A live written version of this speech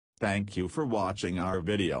Thank you for watching our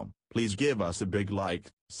video. Please give us a big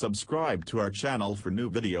like, subscribe to our channel for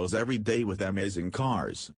new videos every day with amazing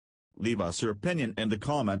cars. Leave us your opinion in the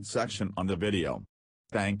comment section on the video.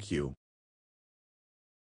 Thank you.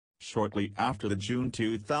 Shortly after the June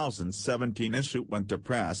 2017 issue went to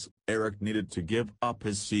press, Erick needed to give up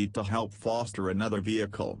his seat to help foster another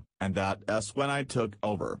vehicle, and that's when I took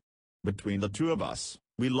over. Between the two of us,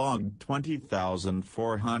 we logged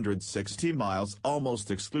 20,460 miles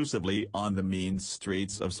almost exclusively on the mean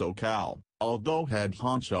streets of SoCal, although head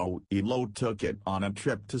honcho Ed Loh took it on a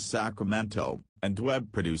trip to Sacramento, and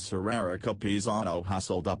web producer Erika Pizano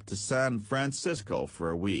hustled up to San Francisco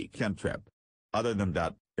for a weekend trip. Other than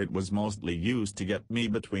that, it was mostly used to get me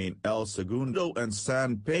between El Segundo and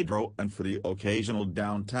San Pedro and for the occasional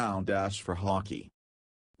downtown dash for hockey.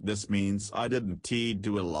 This means I didn't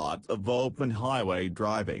do a lot of open highway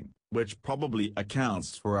driving, which probably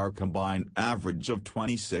accounts for our combined average of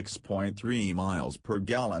 26.3 miles per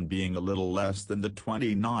gallon being a little less than the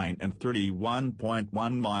 29 and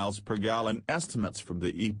 31.1 miles per gallon estimates from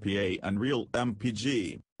the EPA and Real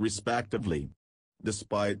MPG, respectively.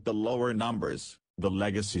 Despite the lower numbers, the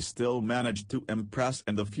Legacy still managed to impress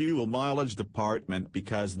in the fuel mileage department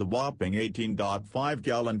because the whopping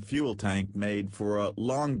 18.5-gallon fuel tank made for a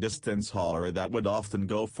long-distance hauler that would often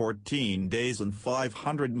go 14 days and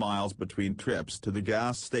 500 miles between trips to the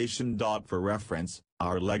gas station. For reference,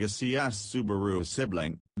 our Legacy Subaru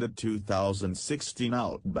sibling, the 2016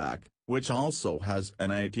 Outback, which also has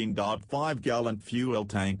an 18.5-gallon fuel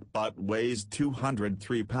tank but weighs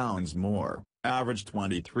 203 pounds more, averaged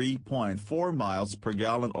 23.4 miles per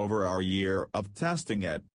gallon over our year of testing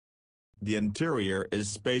it. The interior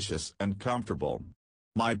is spacious and comfortable.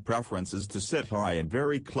 My preference is to sit high and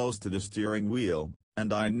very close to the steering wheel,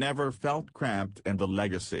 and I never felt cramped in the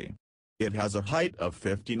Legacy. It has a height of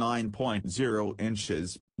 59.0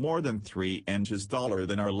 inches, more than 3 inches taller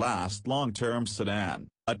than our last long-term sedan,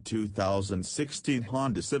 a 2016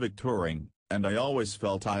 Honda Civic Touring, and I always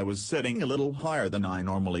felt I was sitting a little higher than I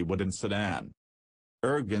normally would in sedan.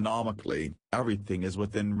 Ergonomically, everything is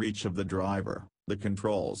within reach of the driver, the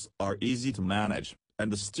controls are easy to manage,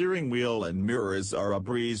 and the steering wheel and mirrors are a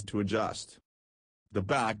breeze to adjust. The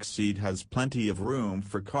back seat has plenty of room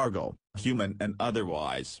for cargo, human and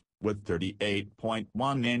otherwise, with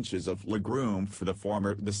 38.1 inches of legroom for the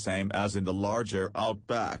former, the same as in the larger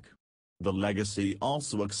Outback. The Legacy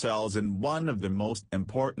also excels in one of the most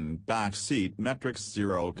important backseat metrics: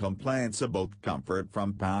 zero complaints about comfort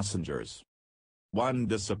from passengers. One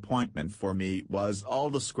disappointment for me was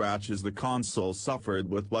all the scratches the console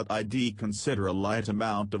suffered with what I'd consider a light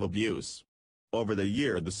amount of abuse. Over the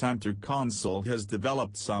year the center console has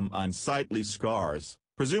developed some unsightly scars,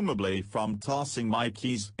 presumably from tossing my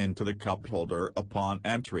keys into the cup holder upon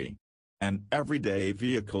entry. An everyday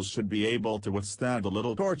vehicle should be able to withstand a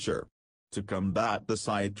little torture. To combat this,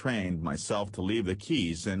 I trained myself to leave the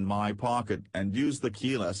keys in my pocket and use the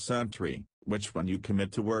keyless entry, which when you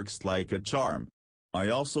commit to works like a charm. I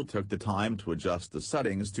also took the time to adjust the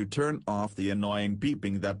settings to turn off the annoying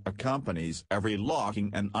beeping that accompanies every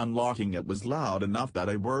locking and unlocking. It was loud enough that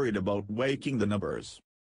I worried about waking the neighbors.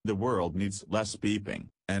 The world needs less beeping,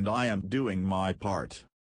 and I am doing my part.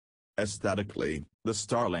 Aesthetically, the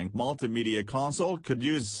Starlink multimedia console could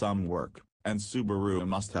use some work, and Subaru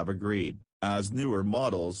must have agreed, as newer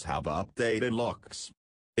models have updated looks.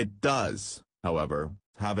 It does, however,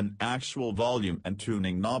 have an actual volume and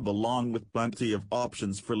tuning knob along with plenty of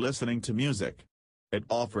options for listening to music. It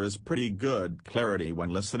offers pretty good clarity when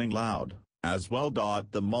listening loud, as well.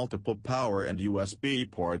 The multiple power and USB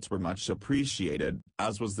ports were much appreciated,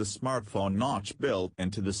 as was the smartphone notch built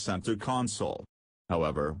into the center console.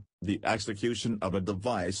 However, the execution of a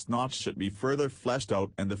device notch should be further fleshed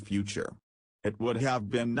out in the future. It would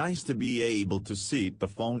have been nice to be able to seat the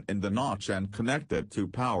phone in the notch and connect it to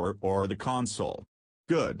power or the console.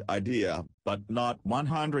 Good idea, but not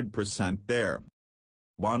 100% there.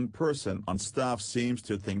 One person on staff seems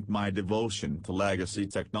to think my devotion to Legacy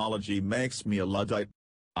technology makes me a Luddite.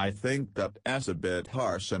 I think that's a bit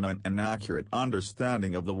harsh and an inaccurate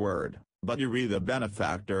understanding of the word, but you're the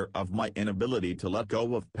benefactor of my inability to let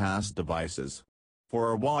go of past devices.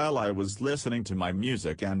 For a while I was listening to my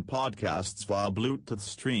music and podcasts via Bluetooth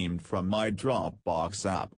streamed from my Dropbox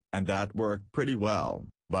app, and that worked pretty well,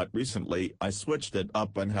 but recently I switched it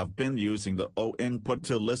up and have been using the O input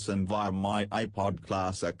to listen via my iPod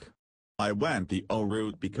Classic. I went the O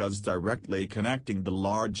route because directly connecting the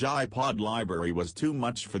large iPod library was too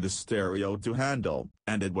much for the stereo to handle,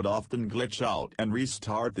 and it would often glitch out and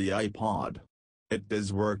restart the iPod. It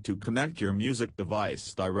does work to connect your music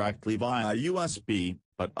device directly via USB,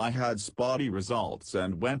 but I had spotty results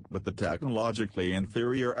and went with the technologically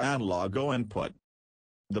inferior analog input.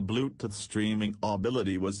 The Bluetooth streaming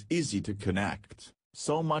ability was easy to connect,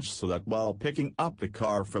 so much so that while picking up the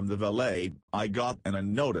car from the valet, I got in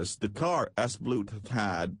and noticed the car's Bluetooth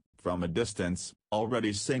had, from a distance,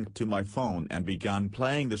 already synced to my phone and begun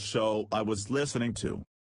playing the show I was listening to.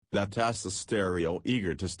 That has the stereo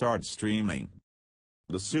eager to start streaming.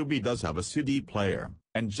 The Subi does have a CD player,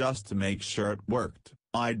 and just to make sure it worked,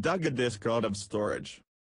 I dug a disc out of storage.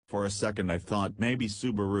 For a second I thought maybe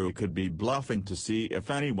Subaru could be bluffing to see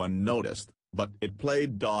if anyone noticed, but it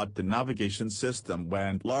played. The navigation system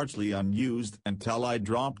went largely unused until I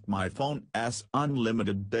dropped my phone's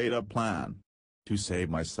unlimited data plan. To save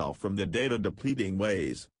myself from the data-depleting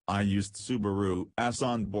ways, I used Subaru's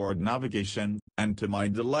onboard navigation, and to my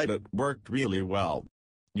delight it worked really well.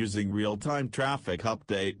 Using real-time traffic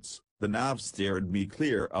updates, the nav steered me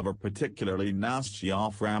clear of a particularly nasty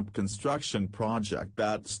off-ramp construction project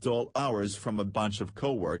that stole hours from a bunch of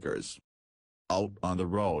coworkers. Out on the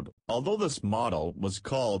road, although this model was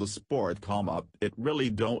called a sport, it really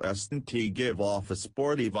doesn't give off a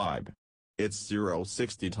sporty vibe. Its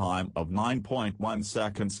 0-60 time of 9.1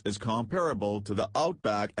 seconds is comparable to the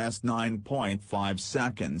Outback's 9.5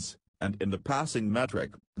 seconds, and in the passing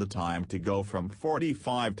metric, the time to go from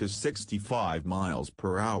 45 to 65 miles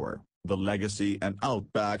per hour, the Legacy and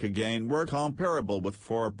Outback again were comparable with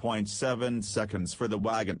 4.7 seconds for the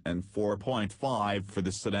wagon and 4.5 for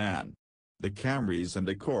the sedan. The Camrys and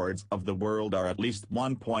Accords of the world are at least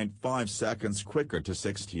 1.5 seconds quicker to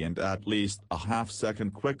 60 and at least a half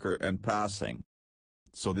second quicker in passing.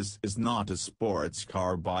 So this is not a sports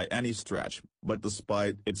car by any stretch, but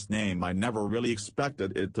despite its name I never really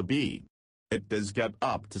expected it to be. It does get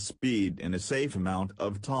up to speed in a safe amount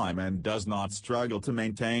of time and does not struggle to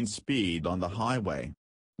maintain speed on the highway.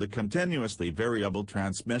 The continuously variable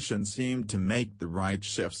transmission seemed to make the right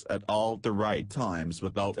shifts at all the right times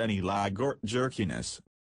without any lag or jerkiness.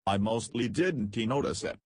 I mostly didn't notice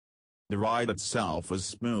it. The ride itself was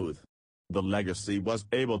smooth. The Legacy was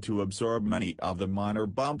able to absorb many of the minor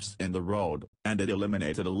bumps in the road, and it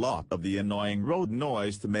eliminated a lot of the annoying road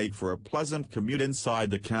noise to make for a pleasant commute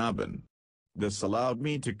inside the cabin. This allowed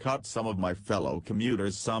me to cut some of my fellow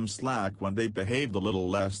commuters some slack when they behaved a little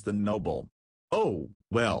less than noble. Oh,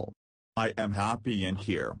 well. I am happy in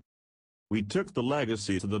here. We took the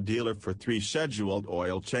Legacy to the dealer for 3 scheduled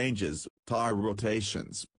oil changes, tire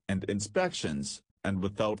rotations, and inspections, and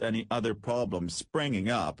without any other problems springing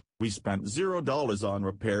up, we spent $0 on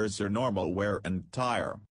repairs or normal wear and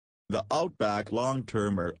tire. The Outback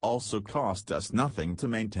long-termer also cost us nothing to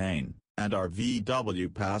maintain, and our VW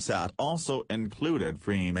Passat also included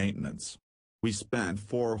free maintenance. We spent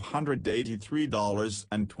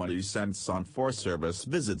 $483.20 on 4 service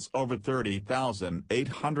visits over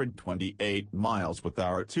 30,828 miles with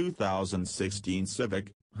our 2016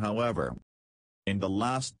 Civic, however. In the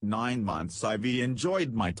last 9 months I've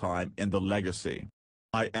enjoyed my time in the Legacy.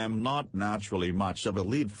 I am not naturally much of a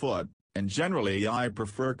lead foot, and generally I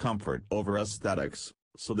prefer comfort over aesthetics,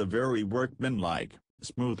 so the very workmanlike,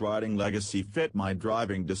 smooth-riding Legacy fit my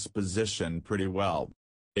driving disposition pretty well.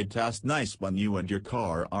 It tastes nice when you and your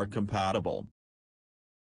car are compatible.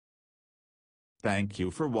 Thank you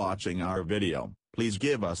for watching our video. Please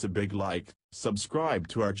give us a big like, subscribe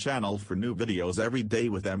to our channel for new videos every day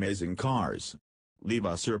with amazing cars. Leave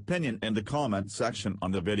us your opinion in the comment section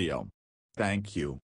on the video. Thank you.